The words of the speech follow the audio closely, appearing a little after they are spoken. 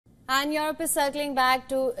And Europe is circling back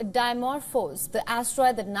to Dimorphos, the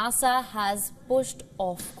asteroid that NASA has pushed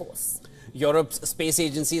off course. Europe's space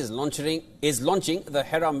agency is launching the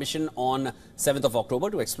Hera mission on 7th of October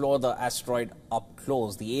to explore the asteroid up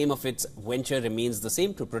close. The aim of its venture remains the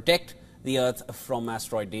same: to protect the Earth from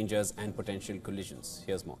asteroid dangers and potential collisions.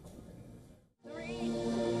 Here's more. 3,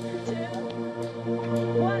 2,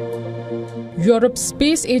 1. Europe's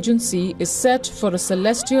space agency is set for a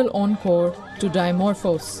celestial encore to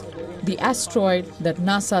Dimorphos, the asteroid that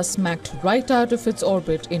NASA smacked right out of its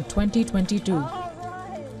orbit in 2022.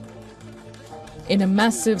 In a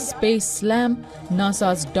massive space slam,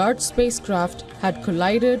 NASA's DART spacecraft had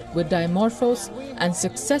collided with Dimorphos and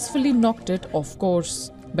successfully knocked it off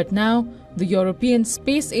course. But now, the European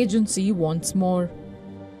Space Agency wants more.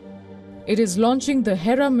 It is launching the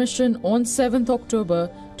Hera mission on 7th October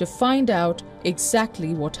to find out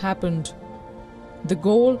exactly what happened. The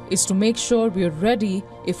goal is to make sure we are ready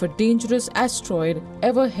if a dangerous asteroid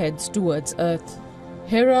ever heads towards Earth.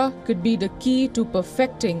 Hera could be the key to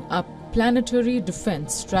perfecting our planetary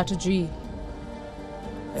defense strategy.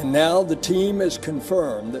 And now the team has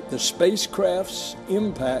confirmed that the spacecraft's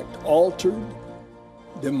impact altered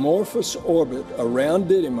Dimorphos' orbit around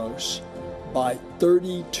Didymos by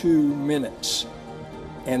 32 minutes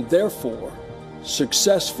and therefore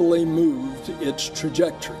successfully moved its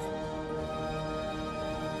trajectory.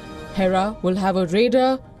 Hera will have a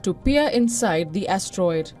radar to peer inside the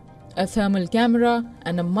asteroid, a thermal camera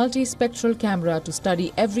and a multispectral camera to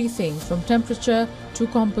study everything from temperature to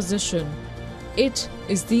composition. It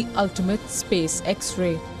is the ultimate space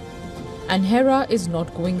X-ray. And Hera is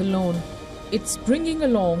not going alone. It's bringing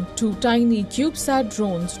along 2 tiny CubeSat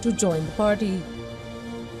drones to join the party.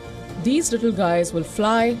 These little guys will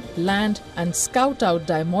fly, land and scout out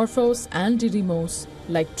Dimorphos and Didymos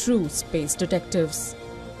like true space detectives.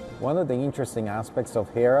 One of the interesting aspects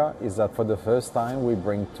of Hera is that for the first time we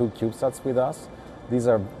bring 2 CubeSats with us. These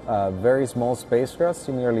are very small spacecraft,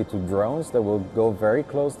 similarly to drones, that will go very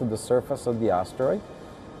close to the surface of the asteroid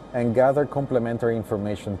and gather complementary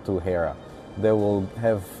information to Hera. They will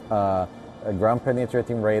have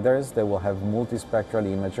ground-penetrating radars, they will have multispectral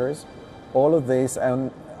imagers. All of this,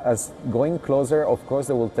 and as going closer, of course,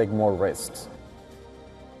 they will take more risks.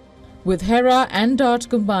 With Hera and DART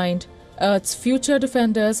combined, Earth's future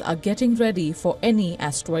defenders are getting ready for any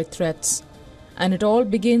asteroid threats. And it all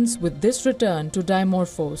begins with this return to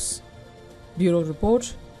Dimorphos. Bureau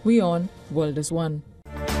Report, WION World is One.